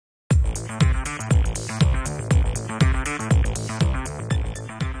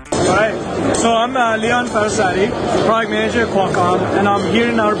Alright, so I'm Leon Farasati, product manager at Qualcomm, and I'm here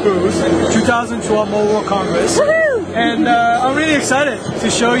in our booth, 2012 Mobile World Congress. And I'm really excited to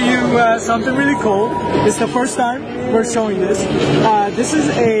show you something really cool. It's the first time we're showing this. This is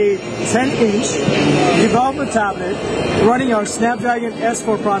a 10-inch development tablet running our Snapdragon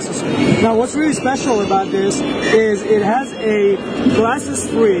S4 processor. Now what's really special about this is it has a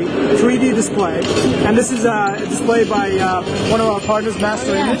glasses-free 3D display, and this is displayed by one of our partners,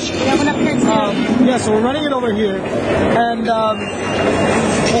 Master Image. Yeah, one up here too. Yeah, so we're running it over here, and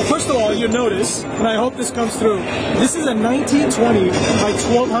well, first of all, you'll notice, and I hope this comes through, this is a 1920 by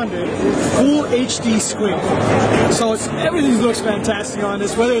 1200 full HD screen. So everything looks fantastic on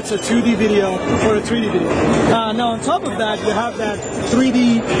this, whether it's a 2D video or a 3D video. Now on top of that, you have that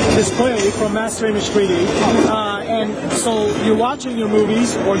 3D display from Master Image 3D. And so you're watching your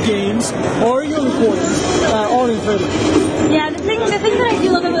movies or games or your recordings all in 3D. Yeah, the thing that I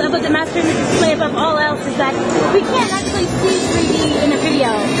do love about the Master Image display above all else is that we can't actually see 3D in a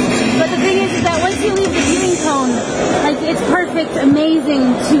video. But the thing is that once you leave the viewing tone, like it's perfect,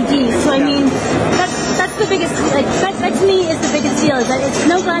 amazing 2D. So I mean, that's the biggest, like that to me is the biggest deal, is that it's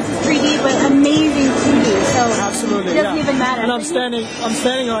no glasses 3D, but amazing 2D. So absolutely, it doesn't even matter. And I'm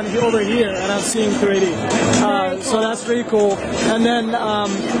standing on over here, and I'm seeing 3D. So that's pretty cool. And then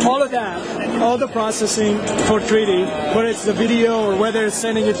all of that, all the processing for 3D, whether it's the video or whether it's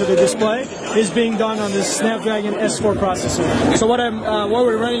sending it to the display, is being done on this Snapdragon S4 processor. So what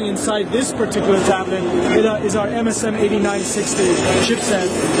we're running inside this particular tablet is our MSM 8960 chipset,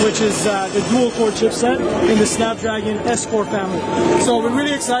 which is the dual-core chipset in the Snapdragon S4 family. So we're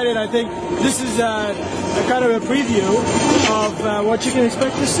really excited. I think this is kind of a preview of what you can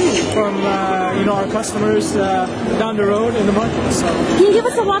expect to see from our customers down the road in the market. So can you give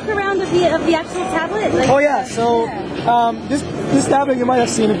us a walk around of the actual tablet? Oh yeah, so this tablet, you might have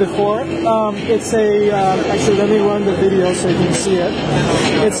seen it before. It's a actually, let me run the video so you can see it.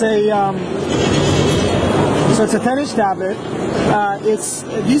 It's a 10-inch tablet.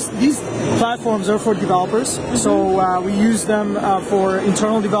 These platforms are for developers, so we use them for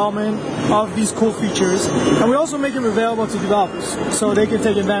internal development of these cool features, and we also make them available to developers so they can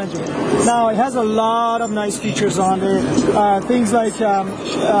take advantage of it. Now it has a lot of nice features on there, things like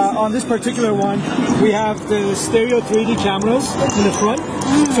on this particular one we have the stereo 3D cameras in the front,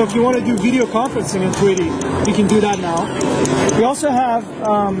 so if you want to do video conferencing in 3D you can do that now. We also have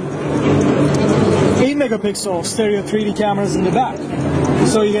 8 megapixel stereo 3D cameras in the back.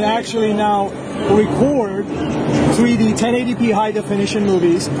 So you can actually now record 3D 1080p high definition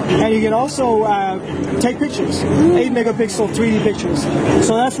movies, and you can also take pictures, 8 megapixel 3D pictures.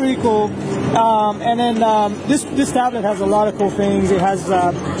 So that's really cool. And then this tablet has a lot of cool things. It has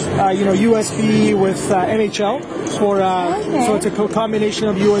USB with NHL for so it's a combination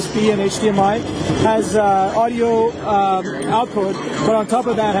of USB and HDMI. Has audio output, but on top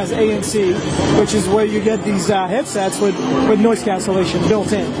of that has ANC, which is where you get these headsets with noise cancellation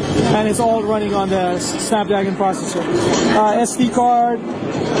built in, and it's all running on the Snapdragon processor. SD card.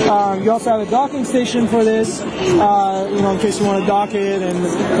 You also have a docking station for this, in case you want to dock it, and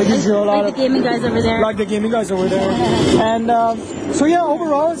it gives you a lot of the gaming guys over there. Like the gaming guys over there. And so yeah,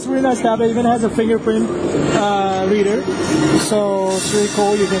 overall it's a really nice tablet. It even has a fingerprint reader, so it's really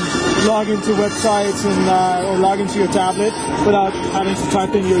cool. You can log into websites and or log into your tablet without having to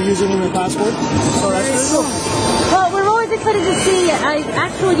type in your username and password. So that's really cool. Well, we're always excited to see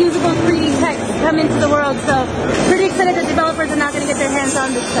actual usable 3D tech come into the world, so pretty excited that developers are now going to get their hands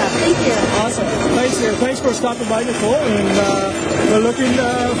on this stuff. Thank you. Awesome. Thanks for stopping by, Nicole, and we're looking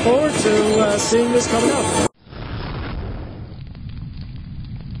forward to seeing this coming up.